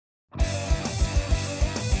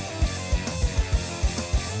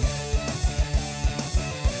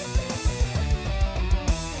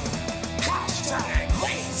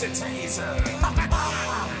It's a taser.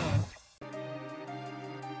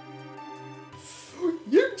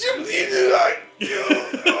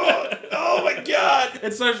 Oh my god!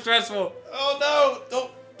 It's so stressful. Oh no!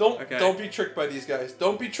 Okay. Don't be tricked by these guys.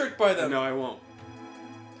 Don't be tricked by them. No, I won't.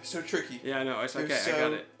 They're so tricky. Yeah, I know. It's They're okay. so I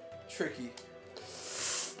got it. tricky.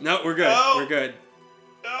 No, we're good. Oh. We're good.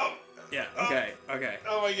 Oh. Yeah. Okay. Okay.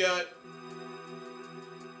 Oh my god.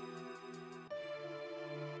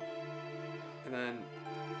 And then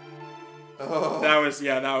Oh. that was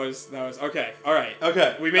okay. All right.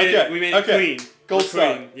 Okay. We made it. We made it clean. Gold We're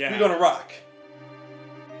star. clean. Yeah. We're gonna rock.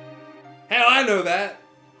 Hell, I know that.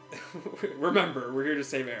 Remember, we're here to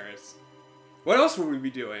save Eris. What else would we be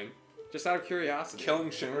doing? Just out of curiosity. Killing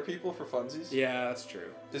Shinra people for funsies? Yeah, that's true.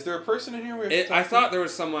 Is there a person in here we have to talk I to? thought there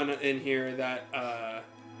was someone in here that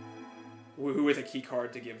who with a key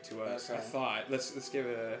card to give to us. Okay. I thought. Let's give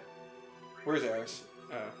it a. Where's Eris?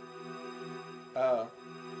 Oh.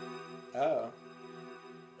 Oh.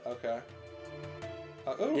 Okay.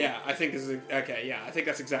 Oh. Yeah, I think this is okay. Yeah, I think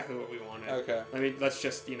that's exactly what we wanted. Okay. Let's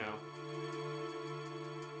just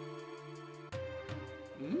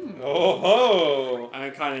Oh.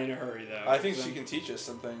 I'm kind of in a hurry though. I think she can teach us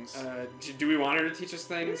some things. Do we want her to teach us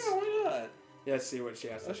things? Yeah, why not? Yeah, let's see what she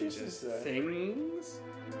has to teach us. Things?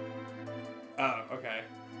 Oh, okay.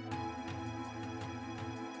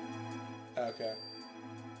 Okay.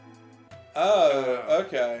 Oh,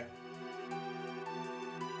 okay.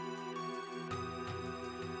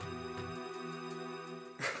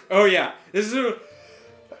 Oh yeah, this is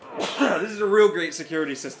a real great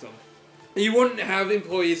security system. You wouldn't have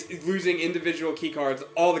employees losing individual key cards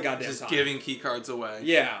all the goddamn Just time. giving key cards away.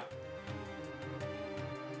 Yeah.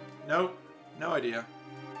 Nope. No idea.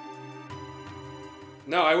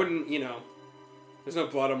 No, I wouldn't. There's no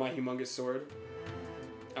blood on my humongous sword.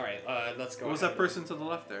 All right, let's go. What was that person to the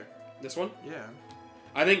left there? This one? Yeah.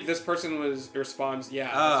 I think this person responds. Yeah,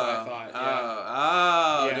 that's what I thought.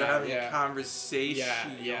 Yeah. Yeah, they're having a conversation.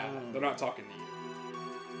 Yeah. They're not talking to you.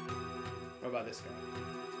 What about this guy?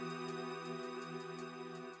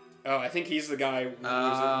 Oh, I think he's the guy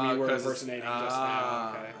we were impersonating just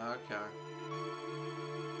now. Okay.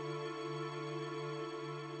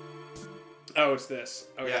 Oh, it's this.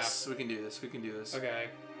 Oh, yes, we can do this. We can do this. Okay.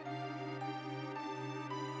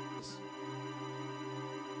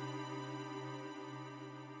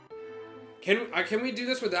 Can we do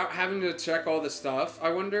this without having to check all the stuff?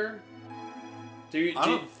 I wonder. I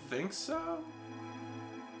don't think so.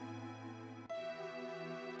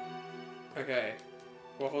 Okay.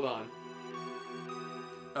 Well, hold on.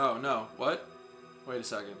 Oh no! What? Wait a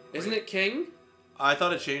second. Isn't it King? I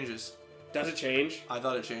thought it changes. Does it change? I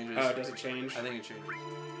thought it changes. Oh, does it change? I think it changes.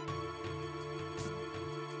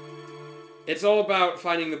 It's all about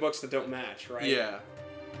finding the books that don't match, right? Yeah.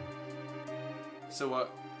 So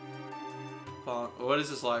what? What is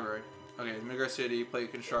this library? Okay, Midgar City,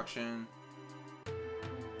 plate construction.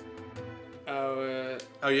 Oh,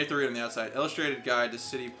 you have to read on the outside. Illustrated guide to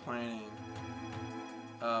city planning.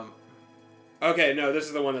 Okay, no, this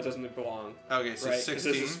is the one that doesn't belong. Okay, so right?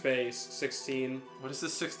 16. This is space 16. What is the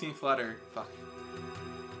 16th letter? Fuck.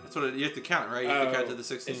 That's what you have to count, right? You have to count to the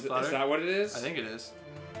 16th letter. Is that what it is? I think it is.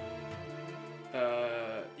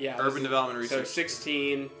 Yeah. Urban development research. So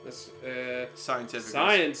 16. That's scientific.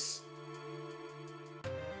 Science.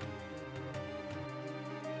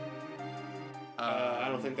 I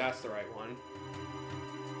don't think that's the right one.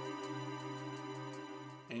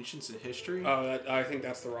 Ancients and history? Oh, I think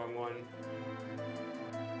that's the wrong one.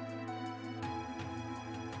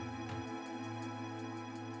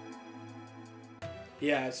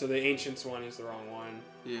 Yeah, so the Ancients one is the wrong one.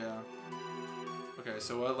 Yeah. Okay,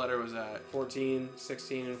 so what letter was that? 14,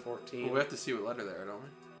 16, and 14. Well, we have to see what letter there, don't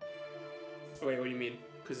we? Wait, what do you mean?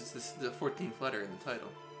 Because it's the 14th letter in the title.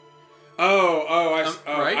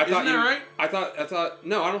 Right? I thought Isn't that right? I thought.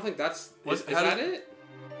 No, I don't think that's. Is that it?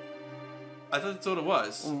 I thought that's what it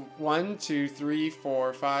was. 1, 2, 3,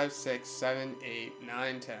 4, 5, 6, 7, 8,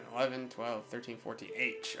 9, 10, 11, 12, 13, 14.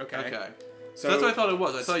 H. Okay. Okay. So that's what I thought it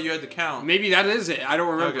was. I thought you had to count. Maybe that is it. I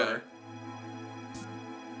don't remember. Okay.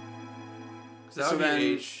 So that would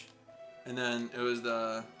be H. And then it was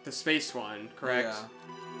the space one, correct? Yeah.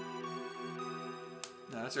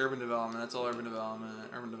 No, that's urban development. That's all urban development.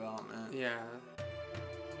 Urban development. Yeah.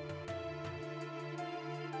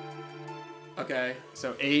 Okay,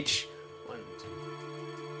 so H. 1,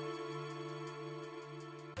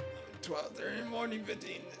 2, 12, 13, 14,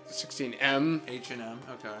 15, 16. M. H and M.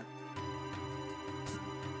 Okay.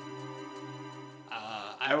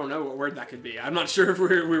 I don't know what word that could be. I'm not sure if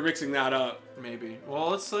we're mixing that up. Maybe. Well,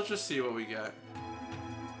 let's just see what we get.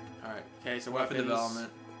 All right. Okay, so weapon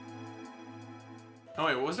development. Oh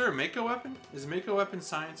wait, was there a Mako weapon? Is Mako weapon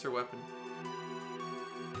science or weapon?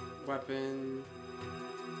 Weapon.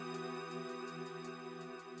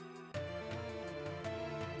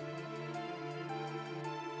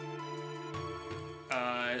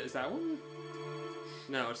 Is that one?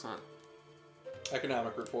 No, it's not.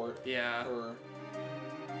 Economic report. Yeah. Or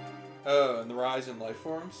and the rise in life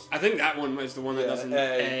forms. I think that one is the one that doesn't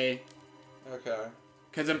A. Okay.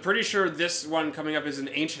 Because I'm pretty sure this one coming up is an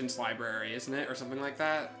Ancients library, isn't it? Or something like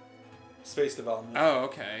that? Space development. Oh,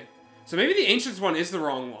 okay. So maybe the Ancients one is the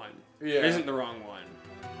wrong one. Yeah. It isn't the wrong one.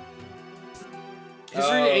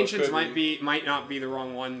 History of the Ancients might not be the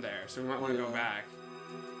wrong one there, so we might want to go back.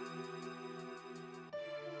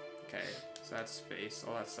 Okay, so that's space.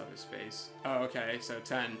 All that stuff is space. Oh, okay, so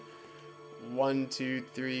 10. 1, 2,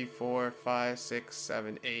 3, 4, 5, 6,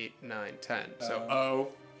 7, 8, 9, 10. So O.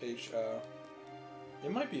 H-O.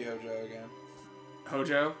 It might be Hojo again.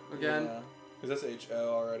 Hojo again? Yeah, because that's H-O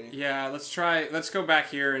already. Yeah, let's go back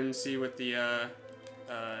here and see what because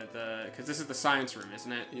this is the science room,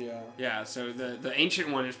 isn't it? Yeah. Yeah, so the ancient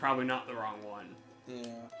one is probably not the wrong one.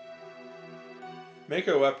 Yeah.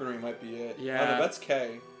 Mako weaponry might be it. Yeah. Oh, no, that's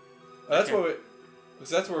K. Oh, that's what because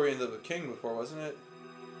that's where we ended up with King before, wasn't it?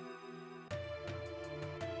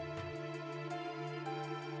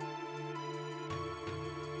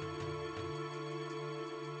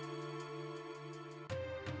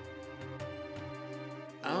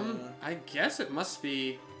 I guess it must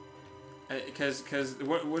be, because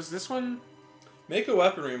what was this one? Mako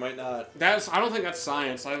weaponry might not. I don't think that's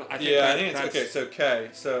science. I think I think it's okay. So K.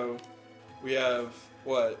 So we have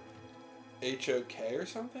what? HOK or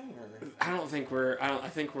something? Or I don't think we're. I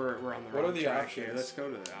think we're on the wrong track. What are the options? Here. Let's go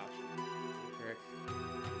to the options.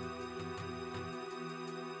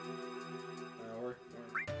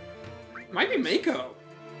 Might be Mako.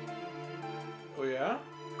 Oh yeah.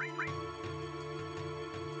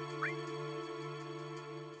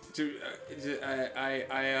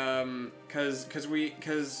 Because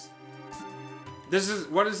this is,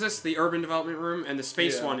 what is this? The urban development room, and the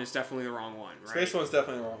space one is definitely the wrong one, right? Space one's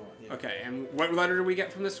definitely the wrong one. Yeah. Okay, and what letter did we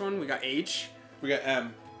get from this one? We got H. We got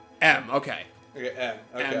M. M. Okay. We got M.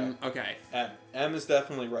 Okay. M. Okay. M. M is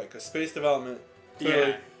definitely right because space development. Clearly,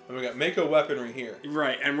 yeah. And we got Mako weaponry here.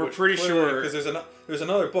 Right, and we're pretty sure because there's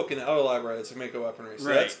another book in the outer library that's a Mako weaponry. So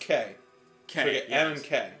that's K. K. So we got M and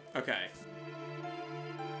K. Okay.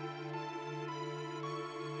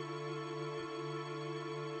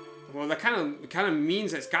 Well, that kind of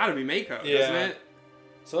means it's got to be Mako, doesn't it?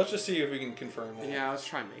 So let's just see if we can confirm that. Yeah, let's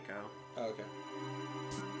try Mako. Oh, okay.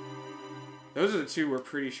 Those are the two we're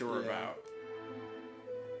pretty sure about.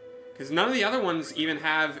 Because none of the other ones even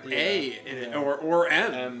have A in it, or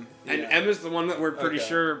M. And M is the one that we're pretty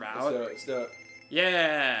sure about. Let's do it.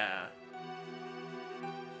 Yeah.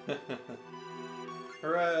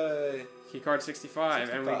 Hooray. Keycard 65,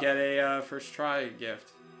 and we get a first try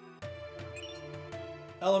gift.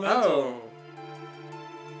 Elemental. Oh.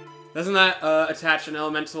 Doesn't that attach an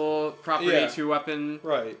elemental property to a weapon?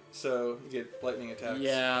 Right. So you get lightning attacks.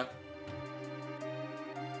 Yeah.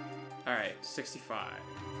 Alright, 65.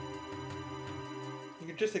 You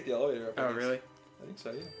can just take the elevator up. Oh, really? I think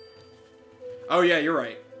so, yeah. Oh, yeah, you're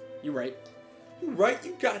right. You're right. You're right,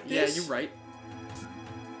 you got this. Yeah, you're right.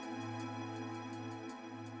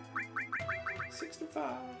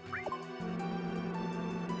 65.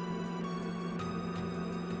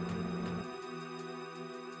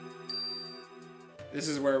 This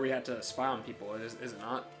is where we had to spy on people, is it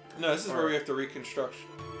not? No, this is where we have to reconstruct.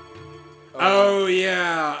 Oh,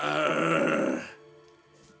 yeah.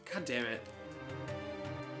 God damn it.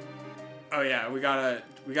 Oh yeah, we gotta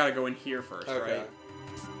go in here first, right?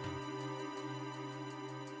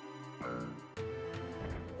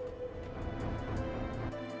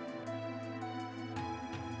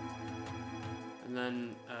 And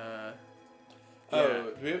then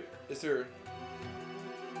is there?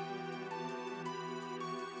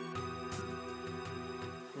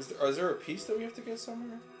 Is there a piece that we have to get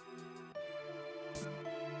somewhere?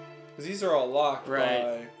 Because these are all locked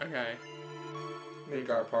by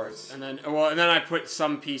Midgar parts. And then I put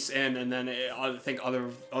some piece in, and then I think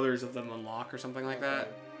others of them unlock or something like that.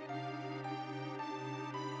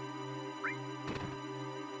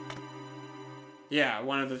 Yeah,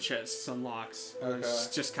 one of the chests unlocks. Okay. It's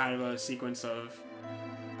just kind of a sequence of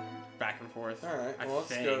back and forth. All right. Well,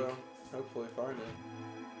 let's go. Hopefully, find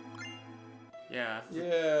it. Yeah.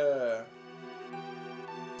 Yeah.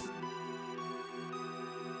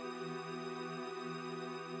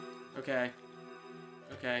 Okay.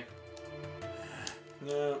 Okay.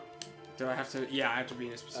 No. Do I have to? Yeah, I have to be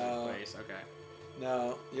in a specific place. Okay.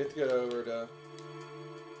 No, you have to go over to.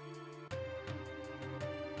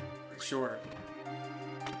 Sure.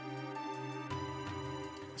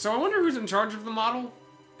 So I wonder who's in charge of the model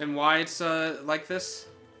and why it's like this.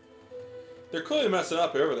 They're clearly messing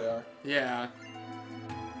up whoever they are. Yeah.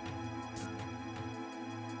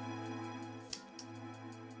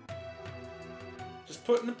 Just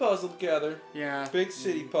putting the puzzle together. Yeah. Big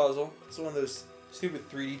city puzzle. It's one of those stupid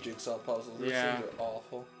 3D jigsaw puzzles. Those Yeah. things are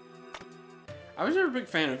awful. I was never a big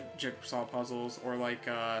fan of jigsaw puzzles or like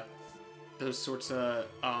those sorts of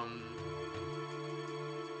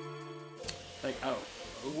like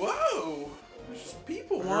Whoa! There's just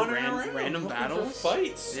people wandering around. Random looking battles. for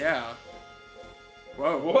fights. Yeah.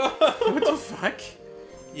 Whoa. Whoa! What the fuck?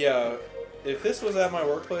 Yeah, if this was at my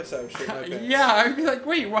workplace, I would shake my pants. Yeah, I'd be like,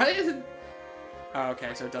 wait, what is it? Oh,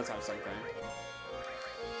 okay, so it does have something.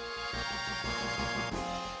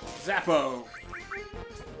 Zappo!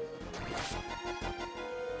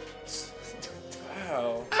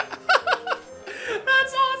 Wow.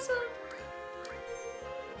 That's awesome!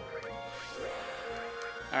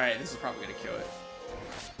 Alright, this is probably gonna kill it.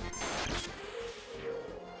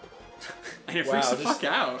 And it freaks the fuck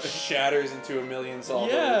out. Shatters into a million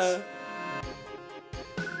solid Yeah.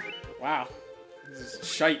 Wow. This is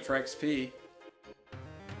shite for XP.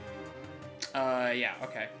 Yeah,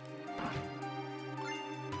 okay.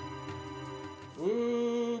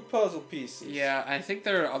 Ooh, puzzle pieces. Yeah, I think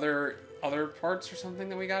there are other parts or something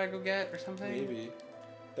that we gotta go get or something. Maybe.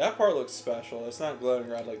 That part looks special. It's not glowing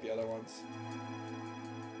red like the other ones.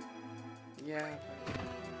 Yeah.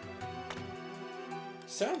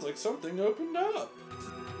 Sounds like something opened up.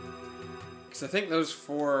 Because I think those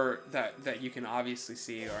four that you can obviously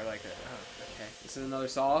see are like, okay, this is another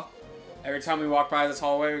saw. Every time we walk by this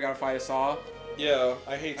hallway, we gotta fight a saw. Yeah,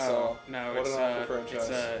 I hate Saw. No, what an awful franchise.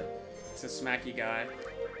 It's a smacky guy.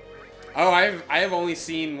 Oh, I have only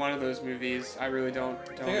seen one of those movies. I really don't.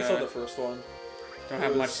 I think I saw the first one. Don't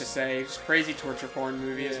have much to say. Just crazy torture porn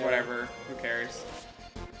movies. Yeah. Whatever. Who cares?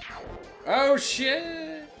 Oh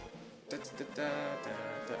shit! Oh,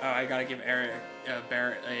 I gotta give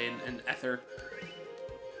Barrett an ether,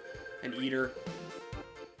 an eater.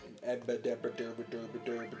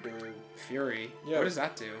 Fury. Yeah. What does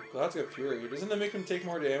that do? That's got Fury. Doesn't that make him take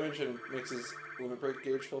more damage and it makes his limit break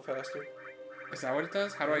gauge fill faster? Is that what it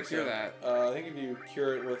does? How do I cure that? I think if you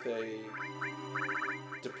cure it with a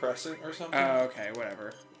depressant or something. Oh, okay,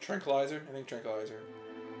 whatever. Tranquilizer. I think tranquilizer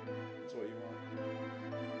is what you want.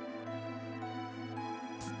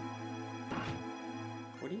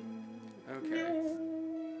 What do you? Okay.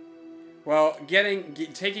 Well,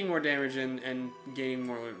 taking more damage and gaining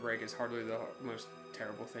more limit break is hardly the most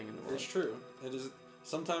terrible thing in the world. It's true. It is.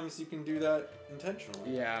 Sometimes you can do that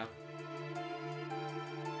intentionally. Yeah.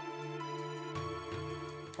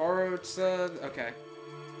 Toro, it's okay.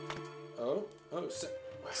 Oh. Wow,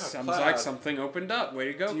 Sounds Cloud. like something opened up. Way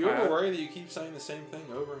to go, Do you Cloud. ever worry that you keep saying the same thing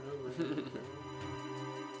over and over and over?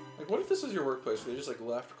 Like, what if this was your workplace where they just like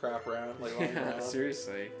left crap around, like lying Yeah, around?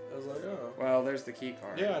 seriously. I was like, oh. Well, there's the key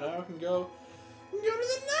card. Yeah, now I can go to the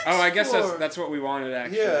next. Oh, I guess floor. that's what we wanted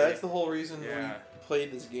actually. Yeah, that's the whole reason Yeah. we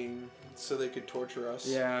played this game, so they could torture us.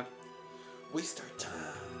 Yeah. Waste our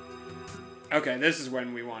time. Okay, this is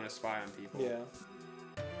when we want to spy on people. Yeah.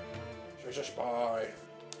 Treasure spy.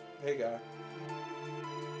 Hey, guy.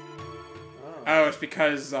 Oh, it's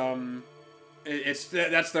because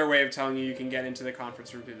that's their way of telling you can get into the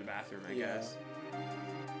conference room through the bathroom, I guess.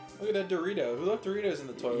 Look at that Dorito. Who left Doritos in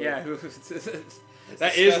the toilet? Yeah, that disgusting.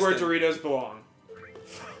 is where Doritos belong.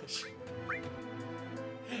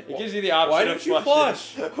 It gives you the option Why of don't you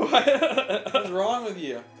flush? What's wrong with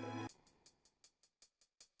you?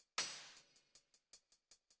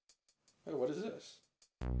 Wait, what is this?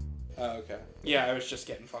 Oh, okay. Yeah, I was just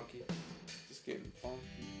getting funky. Just getting funky.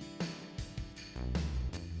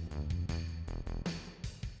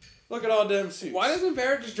 Look at all them suits. Why doesn't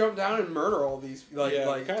Barrett just jump down and murder all these?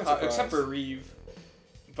 Except for Reeve.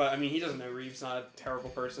 But I mean, he doesn't know Reeve's not a terrible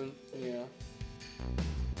person. Yeah.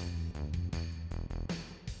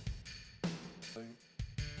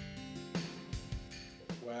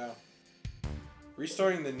 Wow.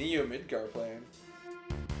 Restarting the Neo Midgar plan.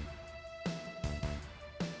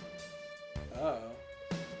 Oh.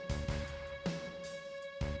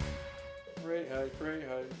 Ray Hyde.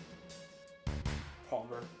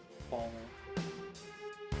 Palmer.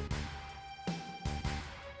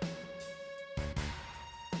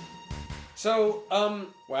 So,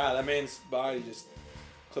 Wow, that man's body just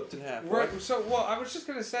clipped in half. right, I was just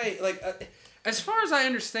gonna say, like, as far as I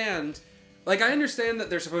understand that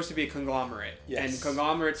they're supposed to be a conglomerate, Yes. and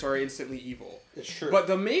conglomerates are instantly evil. It's true. But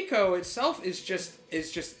the Mako itself is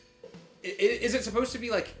it supposed to be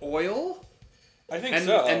like oil? I think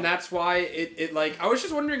so. And that's why it like, I was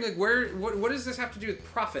just wondering, like, what does this have to do with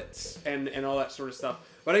profits and all that sort of stuff?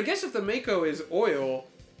 But I guess if the Mako is oil,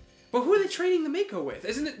 but who are they training the Mako with?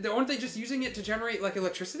 Aren't they just using it to generate, like,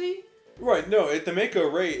 electricity? Right, no, the Mako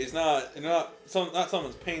rate is not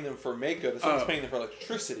someone's paying them for Mako, someone's paying them for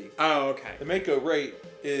electricity. Oh, okay. The Mako rate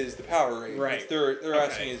is the power rate. Right. They're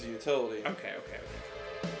asking as a utility. Okay.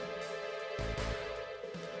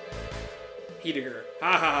 Heidegger.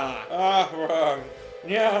 Ha ha ha. Ah, wrong.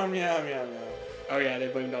 Meow, meow, meow, meow. Oh yeah, they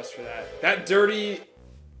blamed us for that. That dirty,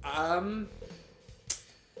 That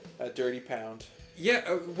dirty pound. Yeah,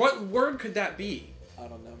 what word could that be? I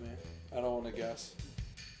don't know, man. I don't want to guess.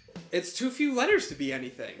 It's too few letters to be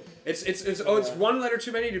anything. It's one letter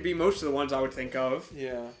too many to be most of the ones I would think of.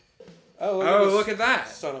 Yeah. Look at that.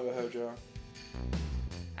 Son of a hojo.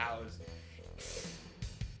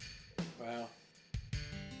 Wow.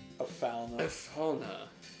 A fauna. A fauna.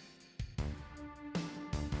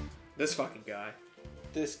 This fucking guy.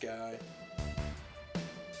 This guy.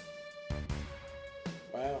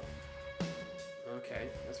 Wow. Okay,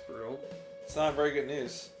 that's brutal. It's not very good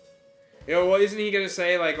news. Yo, well, isn't he gonna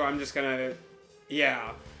say, like, well, I'm just gonna...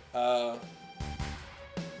 Yeah.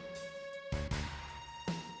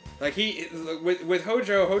 Like, with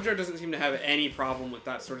Hojo doesn't seem to have any problem with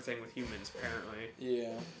that sort of thing with humans, apparently.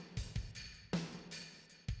 Yeah.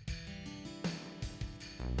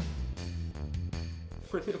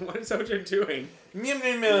 What is Hojo doing? Just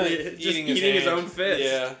eating his own fist.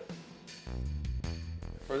 Yeah.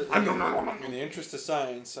 In the interest of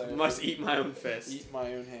science, I must eat my own fist. Eat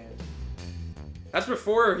my own hand. That's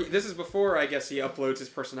before. This is before, I guess, he uploads his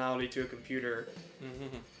personality to a computer.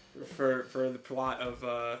 For the plot of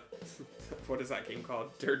what is that game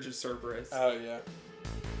called? Dirge of Cerberus. Oh yeah.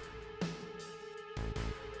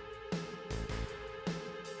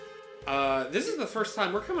 This is the first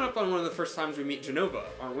time we're coming up on one of the first times we meet Genova,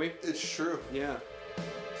 aren't we? It's true. Yeah.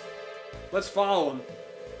 Let's follow him.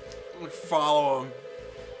 Let's follow him.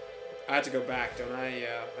 I had to go back, don't I?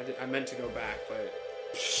 I meant to go back, but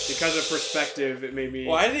because of perspective, it made me.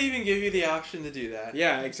 Why did they even give you the option to do that?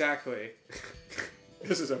 Yeah, exactly.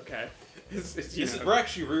 This is okay. We're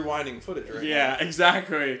actually rewinding footage right now. Yeah,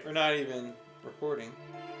 exactly. We're not even recording.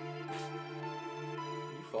 Can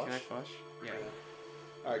you flush? Can I flush? Yeah.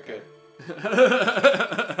 Alright, good.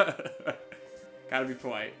 Gotta be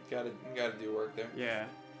polite. You gotta do work there. Yeah.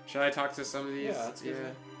 Should I talk to some of these? Yeah, that's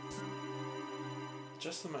good.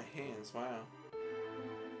 Just in my hands, wow.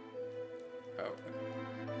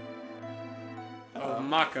 Oh,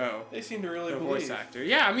 Mako. They seem to really believe. Voice actor.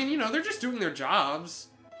 Yeah, I mean, you know, they're just doing their jobs.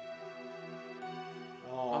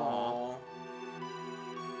 Aww.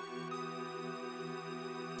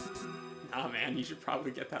 Nah, man, you should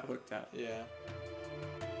probably get that looked at. Yeah.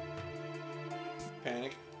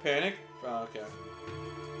 Panic? Panic? Oh, okay.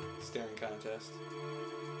 Staring contest.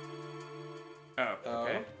 Oh,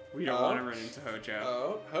 okay. We don't want to run into Hojo.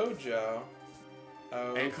 Oh, Hojo.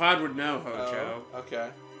 Oh. And Cloud would know Hojo. Oh, okay.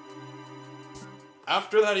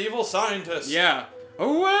 After that evil scientist. Yeah.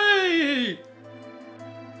 Away!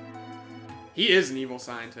 He is an evil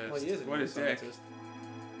scientist. Well, he is an evil scientist.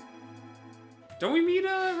 Don't we meet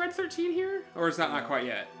Red 13 here? Or is that not quite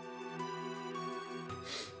yet?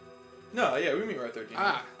 No, yeah, we meet Red 13.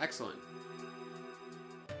 Ah, excellent.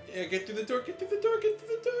 Yeah, get through the door, get through the door, get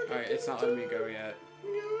through the door. Alright, it's not letting me go yet.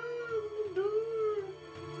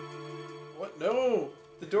 What? No!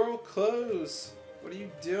 The door will close. What are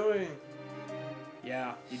you doing?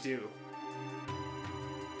 Yeah, you do.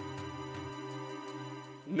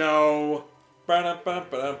 No.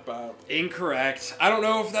 Incorrect. I don't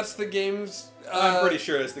know if that's the game's... I'm pretty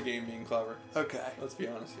sure it's the game being clever. Okay. Let's be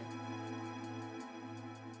honest here.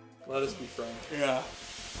 Let us be friends. Yeah.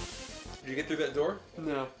 Did you get through that door?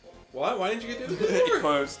 No. Why? Why didn't you get through the door? It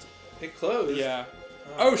closed. It closed? Yeah.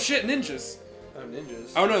 Oh shit, ninjas. Oh,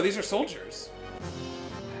 ninjas. Oh no, these are soldiers.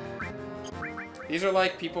 These are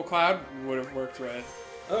like people Cloud would have worked with.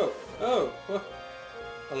 Oh. What?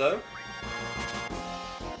 Hello?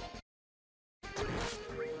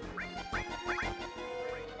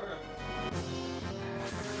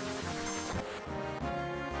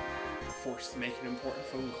 Forced to make an important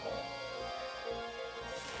phone call.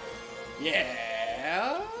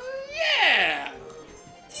 Yeah! Yeah!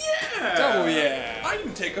 Yeah! Double yeah! I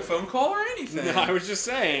didn't take a phone call or anything. No, I was just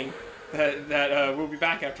saying that we'll be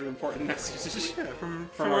back after an important message. Yeah,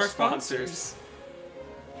 from our sponsors.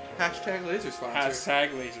 Hashtag laser sponsor.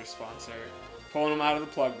 Hashtag laser sponsor. Pulling them out of the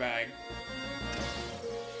plug bag.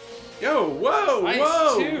 Yo, whoa, Ice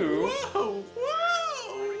whoa! too. Whoa,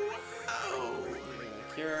 whoa, whoa!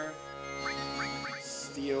 Pure.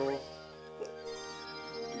 Steel.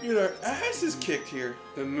 Get our ass asses kicked here.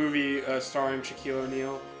 The movie starring Shaquille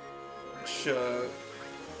O'Neal.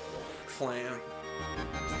 Flan.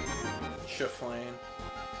 Shaflan.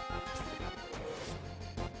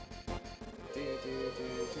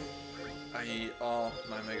 I eat all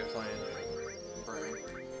my Mega Flan brain.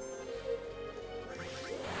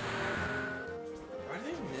 Are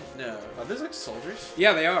they? No. Are those like soldiers?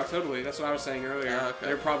 Yeah, they are, totally. That's what I was saying earlier. Oh, okay.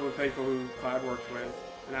 They're probably people who Cloud worked with,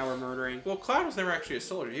 and now we're murdering. Well, Cloud was never actually a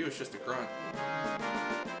soldier. He was just a grunt.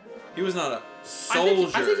 He was not a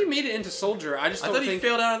soldier. I think he made it into soldier. I just don't thought he think...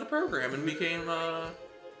 failed out of the program and became,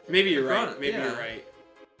 Maybe you're right. grunt. Maybe Yeah. you're right.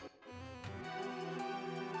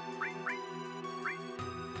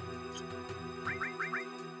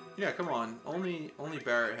 Yeah, come on. Only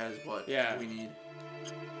Barrett has what we need.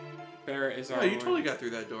 Barrett is our... Oh, you totally got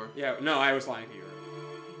through that door. Yeah, no, I was lying to you.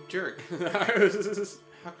 Jerk. I was...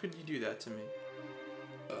 How could you do that to me?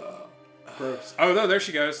 Gross. Oh, no, there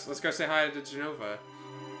she goes. Let's go say hi to Genova.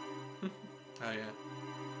 Oh, yeah.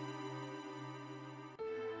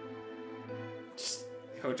 Just...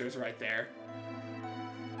 Hojo's right there.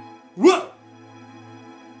 Whoa!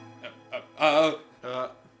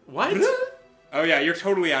 What? Oh, yeah, you're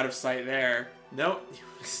totally out of sight there. Nope.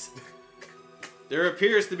 There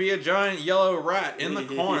appears to be a giant yellow rat in the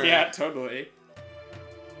corner. Yeah, totally.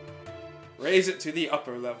 Raise it to the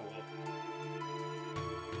upper level.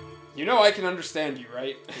 You know I can understand you,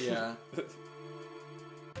 right? Yeah.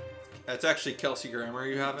 That's actually Kelsey Grammer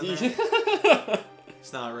you have in there.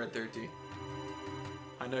 It's not Red 13.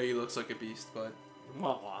 I know he looks like a beast, but...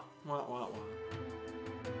 Wah wah. Wah wah wah.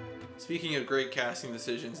 Speaking of great casting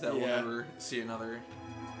decisions that we'll never see another...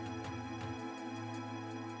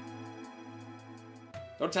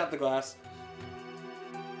 Don't tap the glass.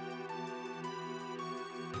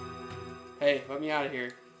 Hey, let me out of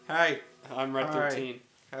here. Hey. I'm Red 13.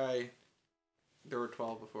 Hey. There were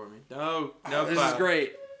 12 before me. No, no, this Cloud. is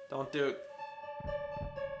great. Don't do it.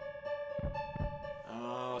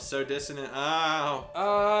 Oh, so dissonant. Oh.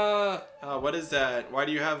 Oh, what is that? Why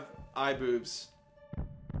do you have eye boobs?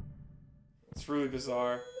 It's really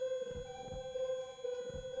bizarre.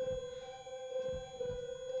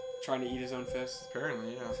 Trying to eat his own fist.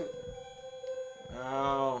 Apparently, yeah.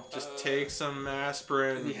 Oh, just take some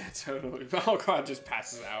aspirin. Yeah, totally. Oh god, just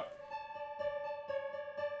passes out.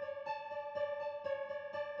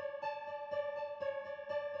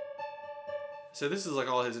 So this is like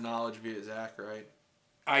all his knowledge via Zach, right?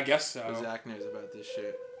 I guess so. Because Zach knows about this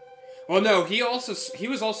shit. Well, no, he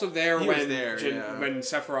was also there when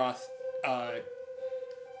Sephiroth.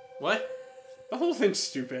 What? The whole thing's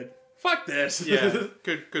stupid. Fuck this. Yeah.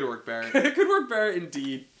 Good work, Barrett. Good work, Barrett.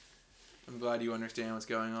 Indeed. I'm glad you understand what's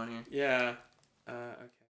going on here. Yeah. Okay.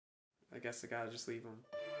 I guess I gotta just leave him.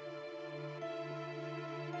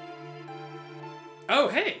 Oh,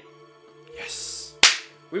 hey. Yes.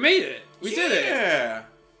 We made it. We did it. Yeah.